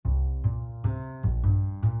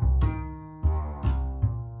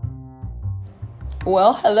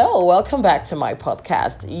Well, hello. Welcome back to my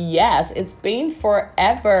podcast. Yes, it's been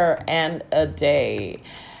forever and a day.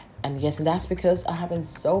 And yes, and that's because I have been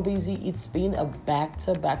so busy. It's been a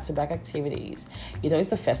back-to-back activities. It's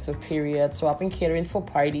the festive period, so I've been catering for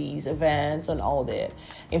parties, events, and all that.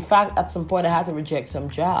 In fact, at some point, I had to reject some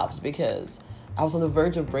jobs because I was on the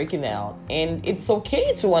verge of breaking out. And it's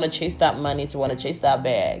okay to want to chase that money, to want to chase that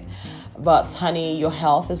bag. But honey, your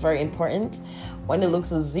health is very important. When it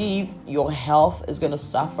looks as if your health is going to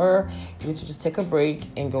suffer, you need to just take a break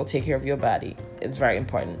and go take care of your body. It's very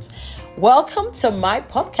important. Welcome to my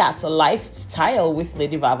podcast, Lifestyle with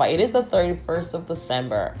Lady Vava. It is the 31st of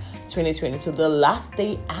December, 2022, the last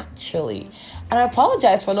day actually. And I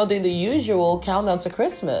apologize for not doing the usual countdown to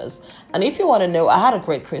Christmas. And if you want to know, I had a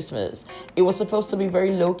great Christmas. It was supposed to be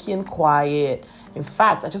very low-key and quiet. In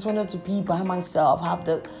fact, I just wanted to be by myself, have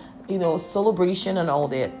the celebration and all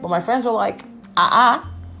that. But my friends were like,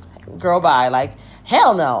 girl, bye. Like,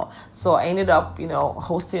 hell no. So I ended up,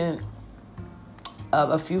 hosting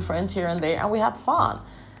a few friends here and there, and we had fun.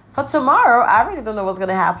 For tomorrow, I really don't know what's going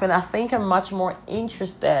to happen. I think I'm much more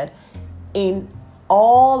interested in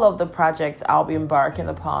all of the projects I'll be embarking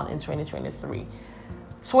upon in 2023.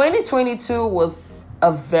 2022 was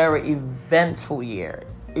a very eventful year.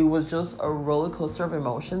 It was just a roller coaster of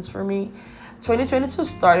emotions for me. 2022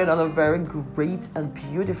 started on a very great and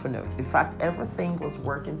beautiful note. In fact, everything was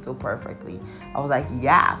working so perfectly. I was like,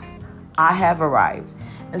 yes, I have arrived.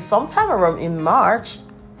 And sometime around in March,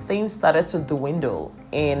 things started to dwindle.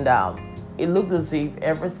 And it looked as if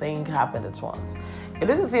everything happened at once. It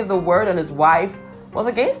looked as if the world and his wife was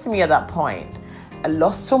against me at that point. I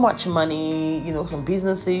lost so much money. Some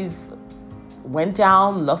businesses went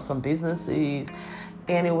down, lost some businesses.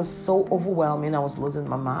 And it was so overwhelming. I was losing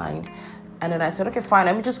my mind. And then I said, okay, fine,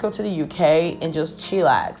 let me just go to the UK and just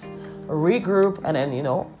chillax, regroup, and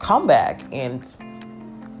then, come back and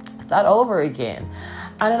start over again.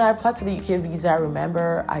 And then I applied to the UK visa. I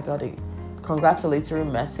remember I got a congratulatory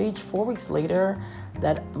message 4 weeks later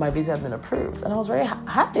that my visa had been approved. And I was very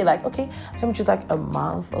happy, like, okay, let me just like a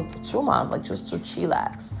month or 2 months, like just to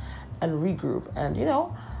chillax and regroup. And,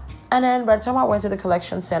 and then by the time I went to the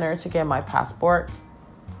collection center to get my passport,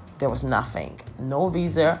 there was nothing, no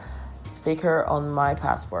visa sticker on my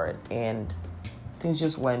passport, and things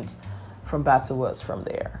just went from bad to worse from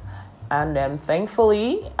there. And then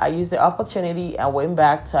thankfully I used the opportunity and went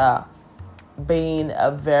back to being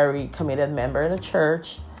a very committed member in the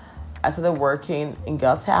church. I started working in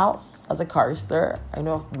God's house as a chorister. I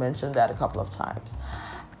know I've mentioned that a couple of times.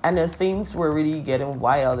 And then things were really getting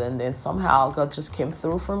wild, and then somehow God just came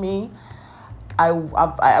through for me. I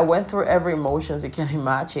went through every emotions you can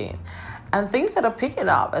imagine. And things started picking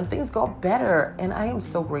up and things got better. And I am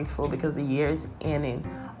so grateful because the year is ending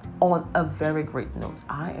on a very great note.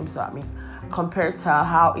 Compared to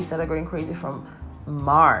how it started going crazy from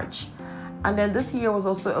March. And then this year was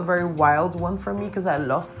also a very wild one for me because I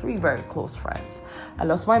lost 3 very close friends. I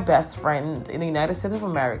lost my best friend in the United States of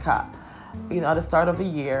America. At the start of the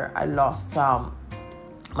year, I lost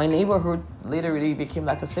my neighborhood literally became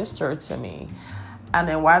like a sister to me. And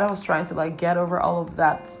then while I was trying to get over all of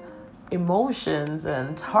that emotions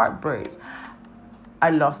and heartbreak, I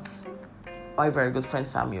lost my very good friend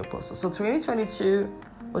Samuel Poso. So 2022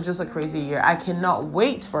 was just a crazy year. I cannot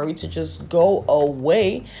wait for it to just go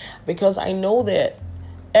away because I know that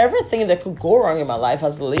everything that could go wrong in my life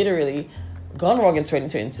has literally gone wrong in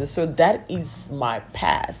 2022. So that is my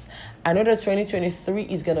past. I know that 2023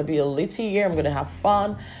 is going to be a litty year. I'm going to have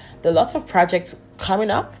fun. There are lots of projects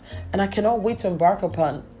coming up, and I cannot wait to embark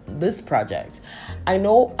upon this project. I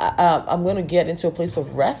know I'm going to get into a place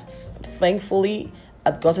of rest. Thankfully,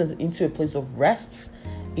 I've gotten into a place of rest,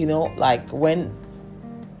 when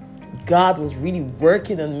God was really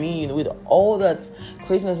working on me with all that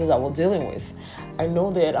craziness that we're dealing with. I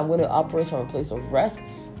know that I'm going to operate from a place of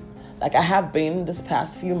rest, like I have been this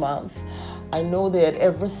past few months. I know that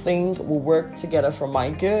everything will work together for my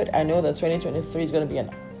good. I know that 2023 is going to be an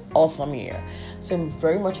awesome year. So I'm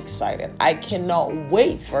very much excited. I cannot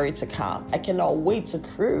wait for it to come. I cannot wait to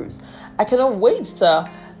cruise. I cannot wait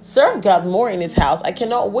to serve God more in his house. I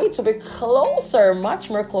cannot wait to be closer, much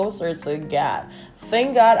more closer to God.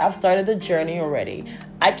 Thank God I've started the journey already.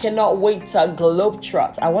 I cannot wait to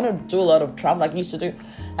globetrot. I want to do a lot of travel like I used to do.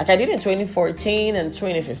 Like I did in 2014 and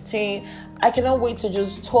 2015. I cannot wait to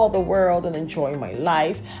just tour the world and enjoy my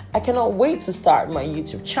life. I cannot wait to start my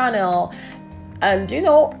YouTube channel. And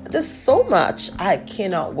there's so much. I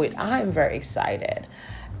cannot wait. I'm very excited.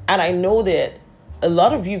 And I know that a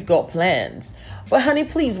lot of you've got plans. But honey,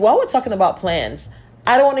 please, while we're talking about plans,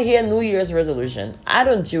 I don't want to hear New Year's resolution. I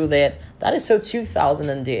don't do that. That is so 2000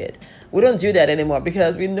 and did. We don't do that anymore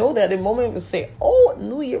because we know that the moment we say, oh,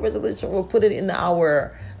 New Year resolution, we'll put it in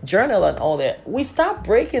our journal and all that. We start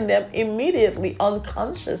breaking them immediately,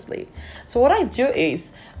 unconsciously. So what I do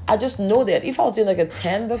is I just know that if I was doing like a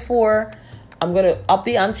 10 before, I'm going to up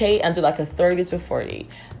the ante and do like a 30 to 40.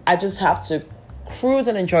 I just have to cruise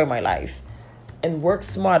and enjoy my life and work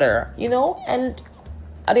smarter, and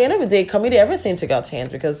at the end of the day, commit everything to God's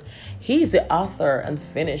hands because He's the author and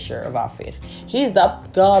finisher of our faith. He's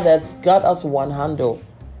that God that's got us one handle.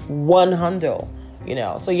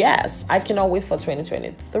 So yes, I cannot wait for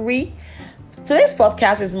 2023. Today's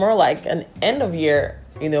podcast is more like an end of year,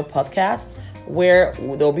 podcast where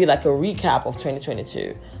there'll be like a recap of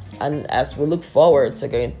 2022. And as we look forward to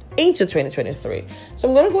going into 2023. So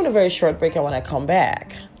I'm going to go on a very short break, and when I come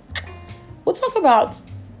back, we'll talk about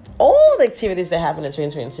all the activities that happen in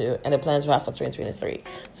 2022 and the plans we have for 2023.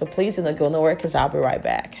 So please do not go nowhere because I'll be right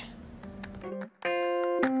back.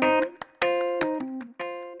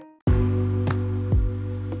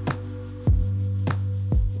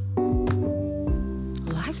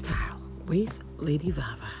 Lifestyle with Lady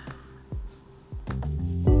Vava.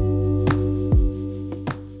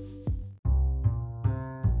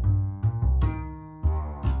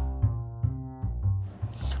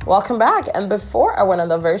 Welcome back. And before I went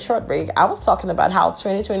on a very short break, I was talking about how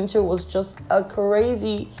 2022 was just a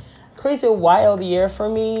crazy wild year for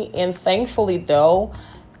me. And thankfully, though,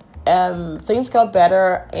 things got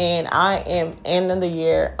better and I am ending the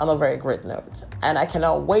year on a very great note. And I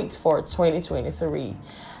cannot wait for 2023.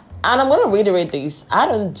 And I'm going to reiterate this. I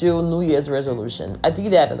don't do New Year's resolution. I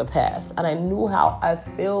did that in the past. And I knew how I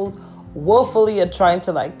felt woefully at trying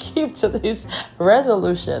to keep to these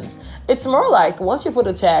resolutions. It's more like once you put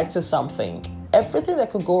a tag to something, everything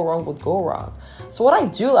that could go wrong would go wrong. So what I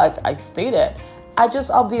do, like I stated, I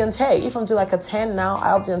just up the ante. If I'm doing like a 10 now,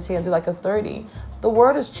 I up the ante and do like a 30. The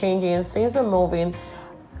world is changing, things are moving.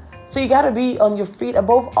 So you got to be on your feet.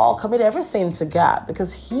 Above all, commit everything to God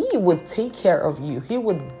because He would take care of you. He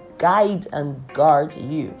would guide and guard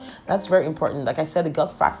you. That's very important. Like I said, the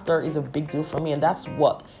God factor is a big deal for me, and that's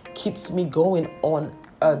what keeps me going on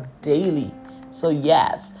a daily. So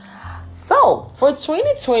yes. So for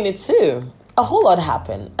 2022, a whole lot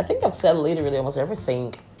happened. I think I've said literally almost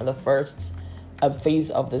everything in the first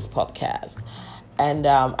phase of this podcast. And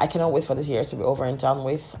I cannot wait for this year to be over and done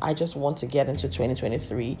with. I just want to get into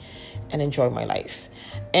 2023 and enjoy my life.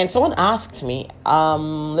 And someone asked me,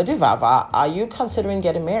 Lady Vava, are you considering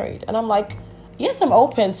getting married? And I'm like, yes, I'm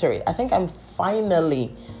open to it. I think I'm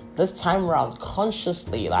finally, this time around,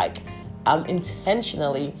 consciously, I'm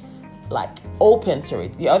intentionally, open to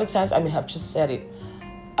it. The other times I may have just said it.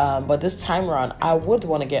 But this time around, I would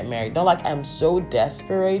want to get married. Not like I'm so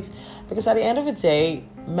desperate. Because at the end of the day,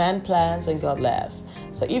 man plans and God laughs.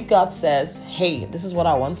 So if God says, hey, this is what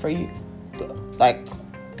I want for you,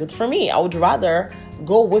 good for me. I would rather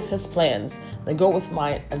go with His plans than go with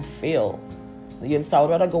mine and fail. You understand? I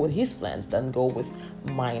would rather go with His plans than go with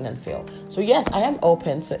mine and fail. So yes, I am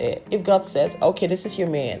open to it. If God says, okay, this is your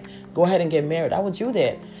man, go ahead and get married, I would do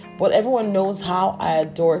that. But everyone knows how I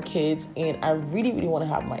adore kids, and I really, really want to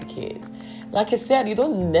have my kids. Like I said, you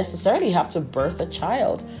don't necessarily have to birth a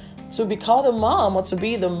child to be called a mom or to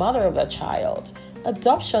be the mother of that child.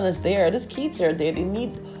 Adoption is there. These kids are there. They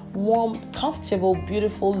need warm, comfortable,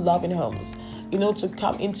 beautiful, loving homes, to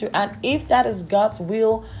come into. And if that is God's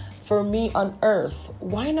will for me on earth,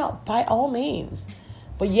 why not? By all means.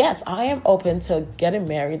 But yes, I am open to getting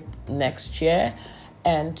married next year.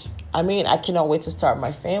 And I cannot wait to start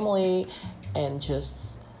my family and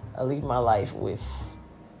just live my life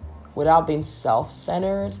without being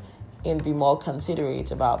self-centered and be more considerate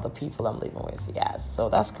about the people I'm living with. Yes. So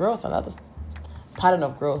that's growth, another pattern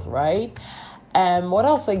of growth, right? And what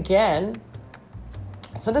else again?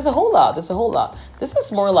 So there's a whole lot. This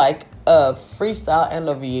is more like a freestyle end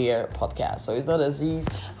of year podcast. So it's not as if,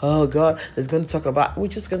 oh God, we're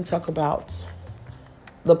just going to talk about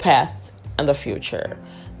the past and the future.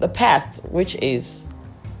 The past, which is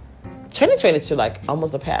 2022,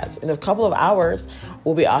 almost the past. In a couple of hours,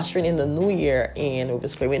 we'll be ushering in the new year and we'll be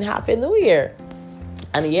screaming Happy New Year.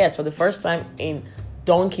 And yes, for the first time in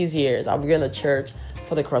donkey's years, I'll be going to church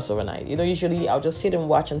for the crossover night. Usually I'll just sit and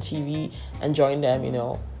watch on TV and join them,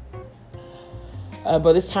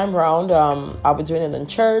 But this time around, I'll be doing it in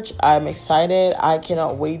church. I'm excited. I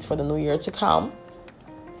cannot wait for the new year to come.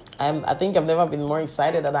 I think I've never been more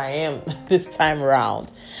excited than I am this time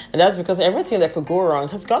around. And that's because everything that could go wrong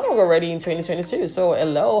has gone wrong already in 2022. So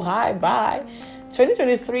hello, hi, bye.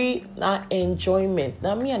 2023, not enjoyment.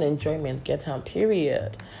 Not me an enjoyment, get on,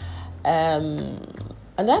 period.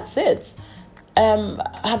 And that's it.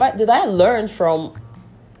 Did I learn from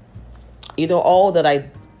all that I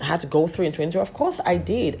had to go through in 2020? Of course I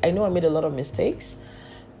did. I know I made a lot of mistakes.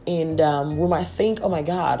 And we might think, oh my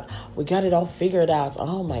God, we got it all figured out.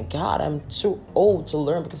 Oh my God, I'm too old to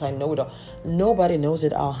learn because I know it all. Nobody knows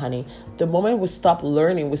it all, honey. The moment we stop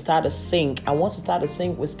learning, we start to sink. And once we start to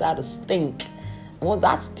sink, we start to stink. Well,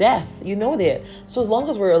 that's death. You know that. So as long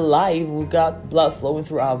as we're alive, we've got blood flowing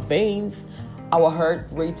through our veins. Our heart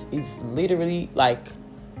rate is literally like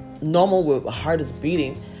normal. Our heart is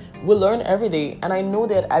beating. We learn every day. And I know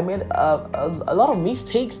that I made a lot of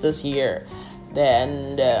mistakes this year.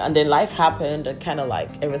 And then life happened and kind of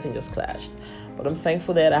like everything just clashed. But I'm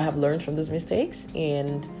thankful that I have learned from those mistakes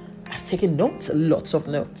and I've taken notes, lots of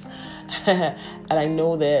notes. And I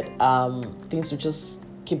know that things will just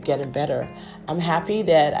keep getting better. I'm happy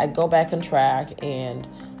that I go back on track and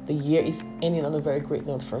the year is ending on a very great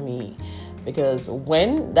note for me. Because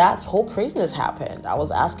when that whole craziness happened, I was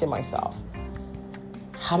asking myself,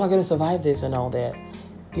 how am I going to survive this and all that?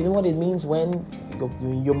 You know what it means when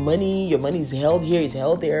your money is held here, is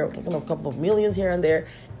held there. I'm talking of a couple of millions here and there.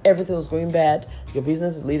 Everything was going bad. Your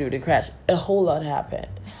business is literally crashed. A whole lot happened.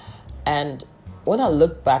 And when I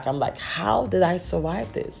look back, I'm like, how did I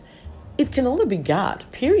survive this? It can only be God,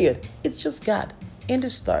 period. It's just God. End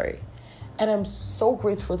of story. And I'm so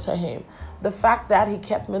grateful to him. The fact that he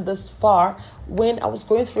kept me this far, when I was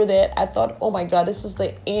going through that, I thought, oh my God, this is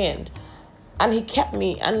the end. And he kept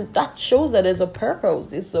me. And that shows that there's a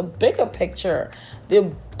purpose. It's a bigger picture. There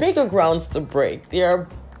are bigger grounds to break. There are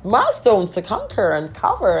milestones to conquer and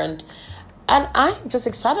cover. And I'm just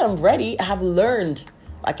excited. I'm ready. I have learned,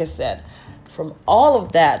 like I said, from all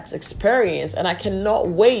of that experience. And I cannot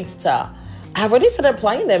wait to... I've already started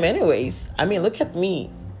applying them anyways. I mean, look at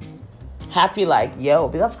me. Happy like, yo.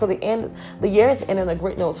 But that's because the year is ending on a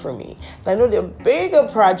great note for me. And I know there are bigger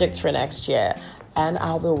projects for next year. And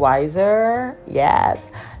I'll be wiser.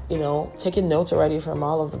 Yes. Taking notes already from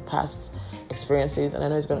all of the past experiences. And I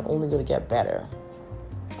know it's only going to get better.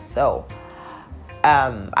 So,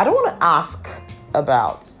 I don't want to ask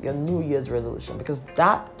about your New Year's resolution because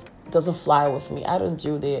that doesn't fly with me. I don't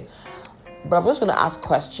do that. But I'm just going to ask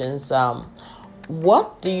questions.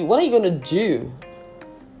 What are you going to do?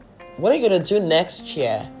 What are you going to do next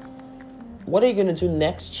year? What are you going to do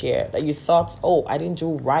next year that you thought, oh, I didn't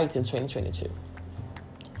do right in 2022?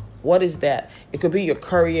 What is that? It could be your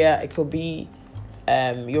career. It could be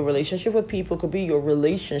your relationship with people. It could be your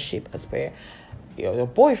relationship as per your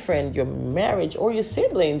boyfriend, your marriage, or your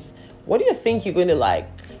siblings. What do you think you're going to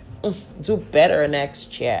do better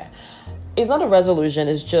next year? It's not a resolution.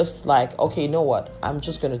 It's just like, okay, you know what? I'm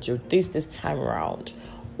just going to do this time around.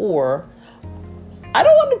 Or I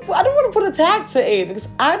don't want to put a tag to it because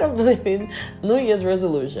I don't believe in New Year's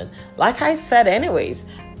resolution. Like I said, anyways,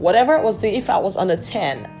 whatever I was doing, if I was on a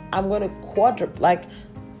 10, I'm going to quadruple, I'm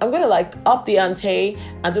going to up the ante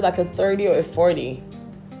and do a 30 or a 40.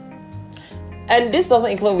 And this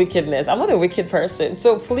doesn't include wickedness. I'm not a wicked person.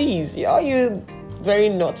 So please, all you very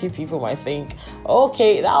naughty people might think,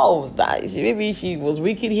 okay, maybe she was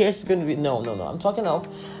wicked here. She's going to be, no. I'm talking of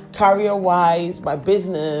career-wise, my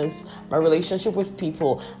business, my relationship with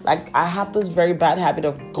people. I have this very bad habit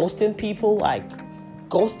of ghosting people,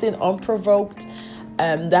 ghosting unprovoked.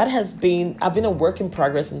 I've been a work in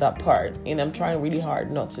progress in that part, and I'm trying really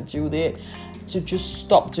hard not to do that, to just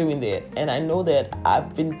stop doing that. And I know that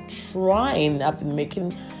I've been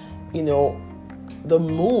making, the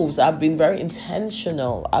moves. I've been very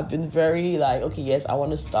intentional. I've been very okay, yes, I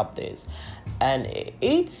want to stop this. And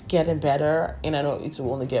it's getting better, and I know it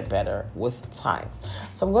will only get better with time.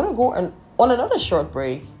 So I'm going to go on another short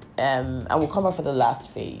break, and we'll come back for the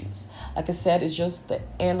last phase. Like I said, it's just the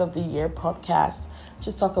end of the year podcast.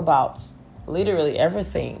 Just talk about literally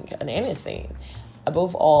everything and anything.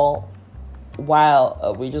 Above all,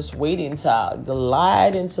 while we're just waiting to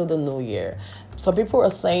glide into the new year. Some people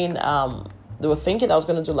are saying they were thinking I was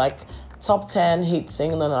going to do top 10 hit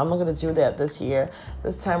singing. No, I'm not going to do that this year.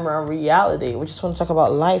 This time around, reality. We just want to talk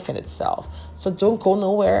about life in itself. So don't go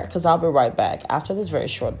nowhere because I'll be right back after this very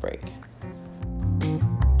short break.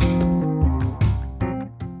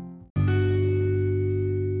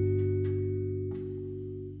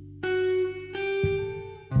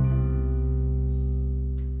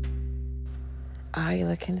 Are you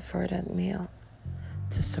looking for that meal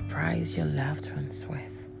to surprise your loved ones with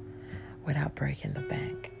without breaking the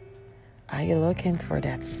bank? Are you looking for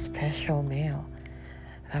that special meal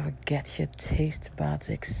that would get your taste buds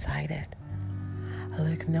excited?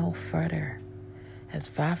 Look no further, as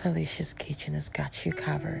Vavalicious Kitchen has got you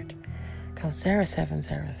covered. Call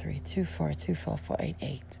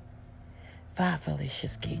 0703-2424488.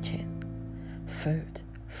 Vavalicious Kitchen. Food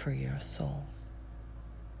for your soul.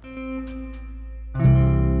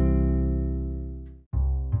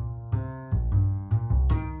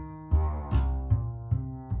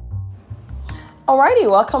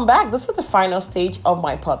 Alrighty, welcome back. This is the final stage of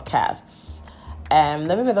my podcasts.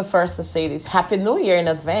 Let me be the first to say this. Happy New Year in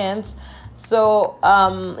advance. So,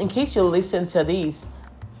 in case you listen to these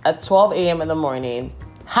at 12 a.m. in the morning,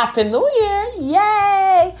 Happy New Year!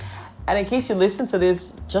 Yay! And in case you listen to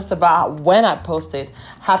this just about when I post it,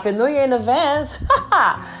 Happy New Year in advance.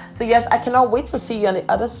 So yes, I cannot wait to see you on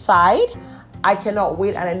the other side. I cannot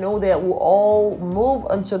wait, and I know that we'll all move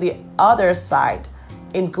onto the other side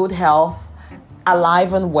in good health,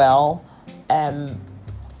 alive and well.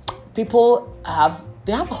 People have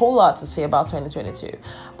a whole lot to say about 2022,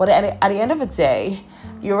 but at the end of the day,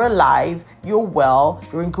 you're alive, you're well,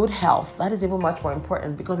 you're in good health. That is even much more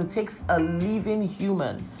important, because it takes a living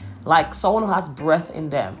human, like someone who has breath in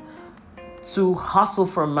them, to hustle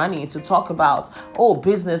for money, to talk about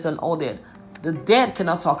business and all that. The dead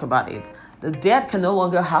cannot talk about it. The dead can no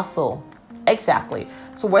longer hustle. Exactly.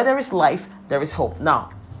 So where there is life, there is hope.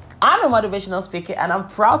 Now, I'm a motivational speaker, and I'm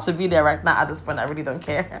proud to be there right now at this point. I really don't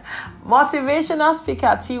care. Motivational speaker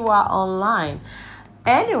at Tiwa Online.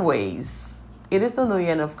 Anyways, it is the new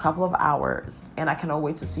year in a couple of hours, and I cannot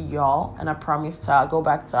wait to see y'all. And I promise to go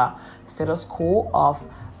back to status quo of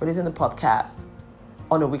releasing the podcast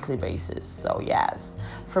on a weekly basis. So yes,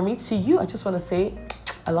 from me to you, I just want to say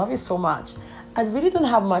I love you so much. I really don't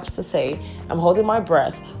have much to say. I'm holding my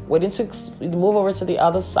breath, waiting to move over to the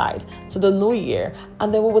other side, to the new year,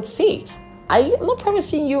 and then we would see. I'm not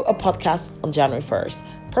promising you a podcast on January 1st,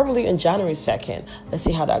 probably on January 2nd. Let's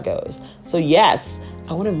see how that goes. So yes,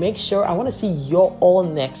 I want to make sure, I want to see your all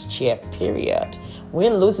next year, period. We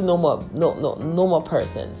ain't losing no more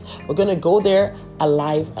persons. We're going to go there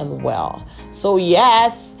alive and well. So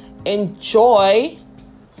yes, enjoy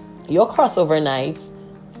your crossover nights,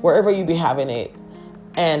 wherever you be having it,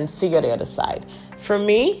 and see you on the other side. From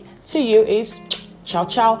me to you is ciao,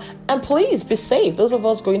 ciao. And please be safe. Those of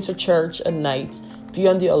us going to church at night, be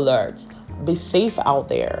on the alert. Be safe out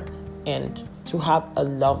there, and to have a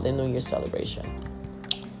lovely New Year celebration.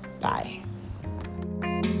 Bye.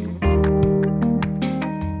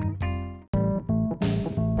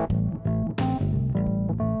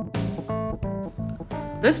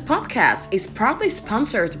 This podcast is proudly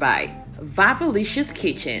sponsored by Vavalicious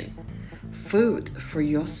Kitchen. Food for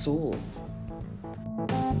your soul.